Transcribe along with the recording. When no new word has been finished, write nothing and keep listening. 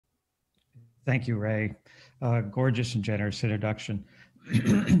Thank you, Ray. Gorgeous and generous introduction.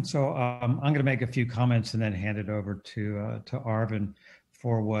 So I'm going to make a few comments and then hand it over to Arvind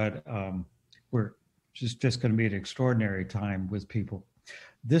for what we're just going to be an extraordinary time with people.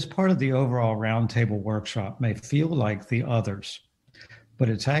 This part of the overall roundtable workshop may feel like the others, but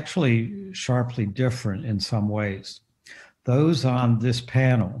it's actually sharply different in some ways. Those on this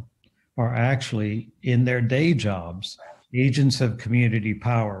panel are actually, in their day jobs, agents of community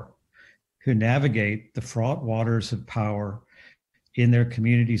power who navigate the fraught waters of power in their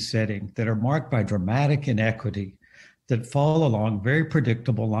community setting that are marked by dramatic inequity that fall along very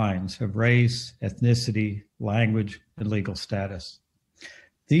predictable lines of race, ethnicity, language, and legal status.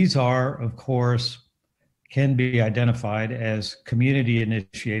 These are, of course, can be identified as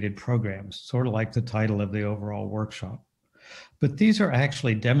community-initiated programs, sort of like the title of the overall workshop. But these are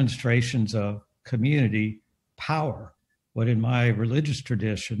actually demonstrations of community power, what in my religious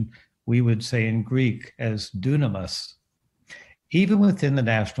tradition we would say in Greek as dunamis. Even within the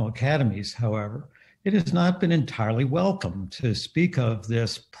national academies, however, it has not been entirely welcome to speak of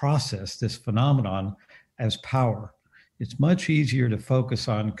this process, this phenomenon, as power. It's much easier to focus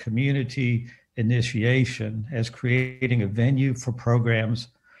on community initiation as creating a venue for programs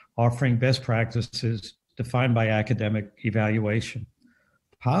offering best practices defined by academic evaluation.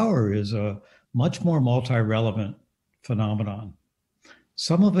 Power is a much more multi-relevant phenomenon.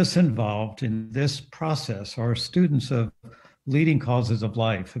 Some of us involved in this process are students of leading causes of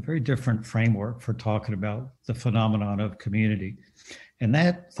life, a very different framework for talking about the phenomenon of community. And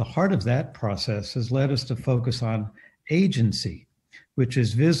that the heart of that process has led us to focus on agency, which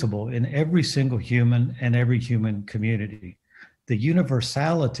is visible in every single human and every human community. The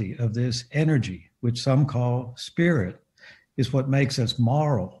universality of this energy, which some call spirit, is what makes us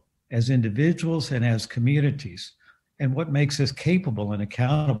moral as individuals and as communities, and what makes us capable and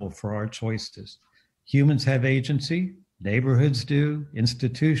accountable for our choices. Humans have agency, neighborhoods do,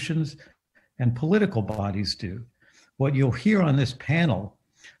 institutions, and political bodies do. What you'll hear on this panel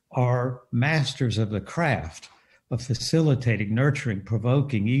are masters of the craft of facilitating, nurturing,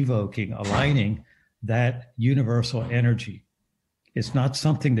 provoking, evoking, aligning that universal energy. It's not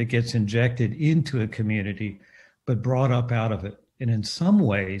something that gets injected into a community, but brought up out of it. And in some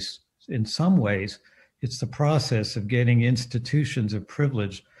ways, it's the process of getting institutions of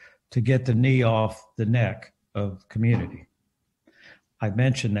privilege to get the knee off the neck of community. I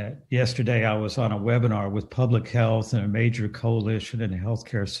mentioned that yesterday I was on a webinar with public health and a major coalition in a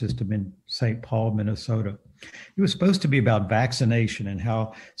healthcare system in St. Paul, Minnesota. It was supposed to be about vaccination and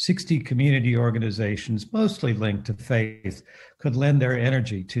how 60 community organizations, mostly linked to faith, could lend their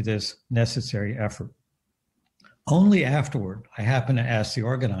energy to this necessary effort. Only afterward, I happened to ask the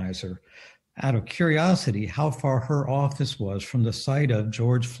organizer, out of curiosity, how far her office was from the site of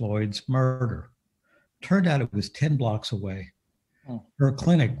George Floyd's murder. Turned out it was 10 blocks away. Her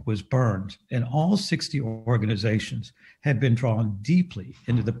clinic was burned, and all 60 organizations had been drawn deeply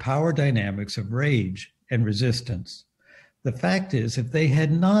into the power dynamics of rage and resistance. The fact is, if they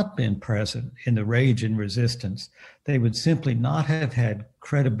had not been present in the rage and resistance, they would simply not have had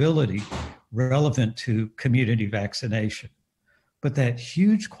credibility relevant to community vaccination. But that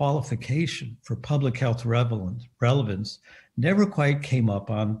huge qualification for public health relevance never quite came up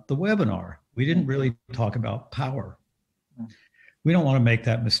on the webinar. We didn't really talk about power. We don't want to make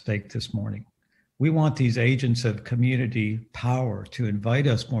that mistake this morning. We want these agents of community power to invite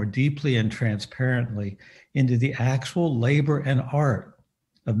us more deeply and transparently into the actual labor and art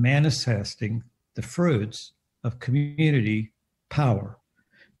of manifesting the fruits of community power.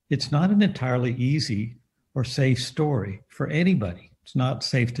 It's not an entirely easy or safe story for anybody. It's not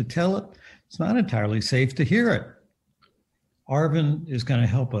safe to tell it. It's not entirely safe to hear it. Arvind is going to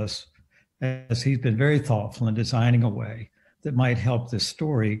help us, as he's been very thoughtful in designing a way that might help this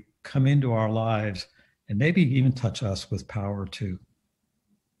story come into our lives and maybe even touch us with power too.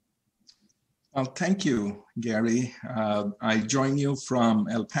 Well, thank you, Gary. I join you from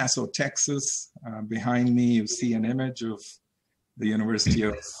El Paso, Texas. Behind me, you see an image of the University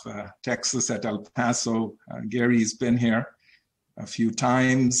of Texas at El Paso. Gary's been here a few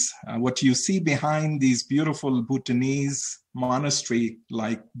times. What you see behind these beautiful Bhutanese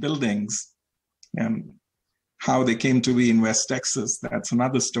monastery-like buildings and how they came to be in West Texas, that's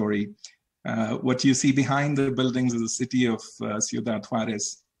another story. What you see behind the buildings is the city of Ciudad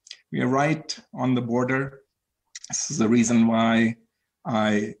Juarez. We are right on the border. This is the reason why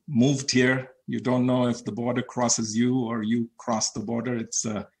I moved here. You don't know if the border crosses you or you cross the border. It's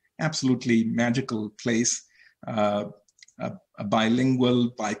an absolutely magical place, a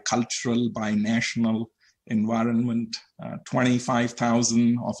bilingual, bicultural, binational environment.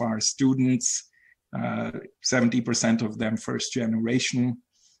 25,000 of our students, 70% of them first generation.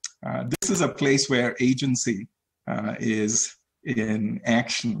 This is a place where agency is in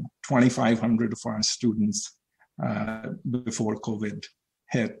action. 2,500 of our students before COVID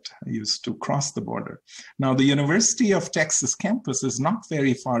hit used to cross the border. Now, the University of Texas campus is not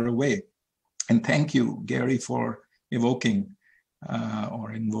very far away. And thank you, Gary, for invoking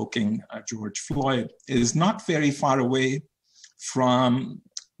George Floyd. It is not very far away from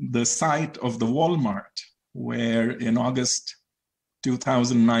the site of the Walmart, where in August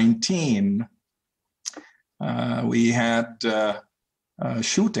 2019, we had a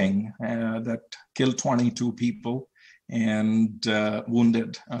shooting that killed 22 people and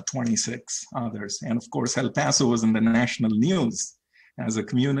wounded 26 others. And of course, El Paso was in the national news as a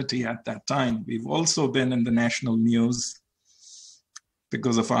community at that time. We've also been in the national news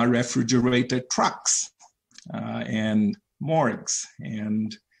because of our refrigerated trucks and morgues,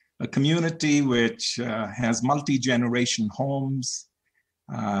 and a community which has multi-generation homes,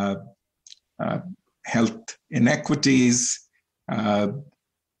 health inequities,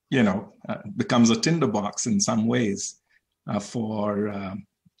 becomes a tinderbox in some ways for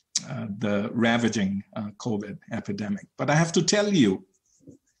the ravaging COVID epidemic. But I have to tell you,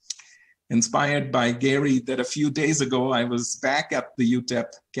 inspired by Gary, that a few days ago I was back at the UTEP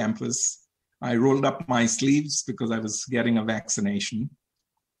campus. I rolled up my sleeves because I was getting a vaccination.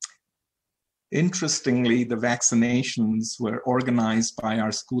 Interestingly, the vaccinations were organized by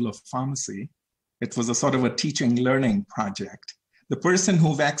our School of Pharmacy. It was a sort of a teaching learning project. The person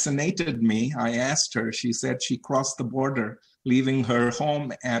who vaccinated me, I asked her, she said she crossed the border, leaving her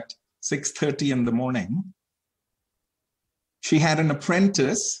home at 6:30 in the morning. She had an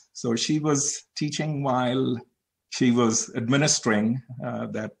apprentice, so she was teaching while she was administering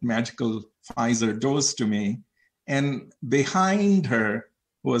that magical Pfizer dose to me. And behind her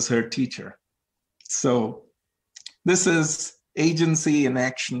was her teacher. So this is agency in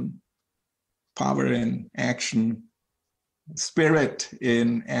action, power in action, spirit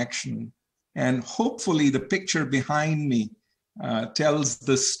in action. And hopefully the picture behind me tells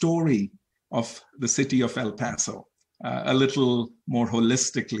the story of the city of El Paso a little more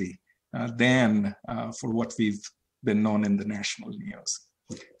holistically than for what we've been known in the national news.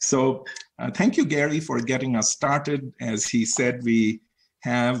 So thank you, Gary, for getting us started. As he said, we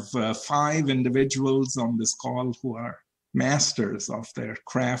have 5 individuals on this call who are masters of their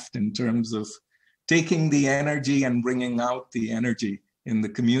craft in terms of taking the energy and bringing out the energy in the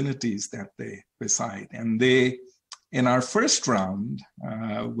communities that they reside. And they, in our first round,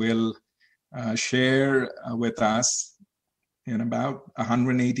 will share with us in about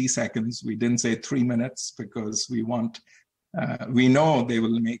 180 seconds. We didn't say 3 minutes because we know they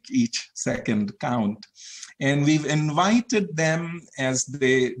will make each second count. And we've invited them, as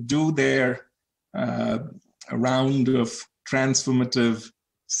they do their round of transformative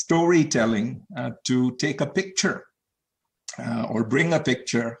storytelling, to take a picture or bring a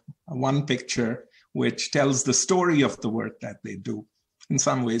picture, one picture, which tells the story of the work that they do, in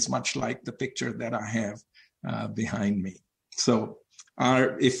some ways much like the picture that I have behind me. So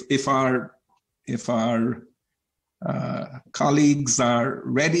if our colleagues are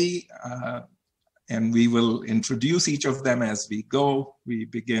ready, and we will introduce each of them as we go. We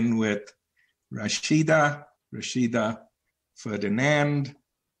begin with Rashida Ferdinand,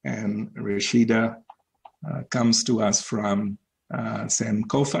 and Rashida comes to us from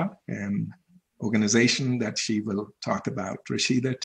Sankofa, an organization that she will talk about. Rashida,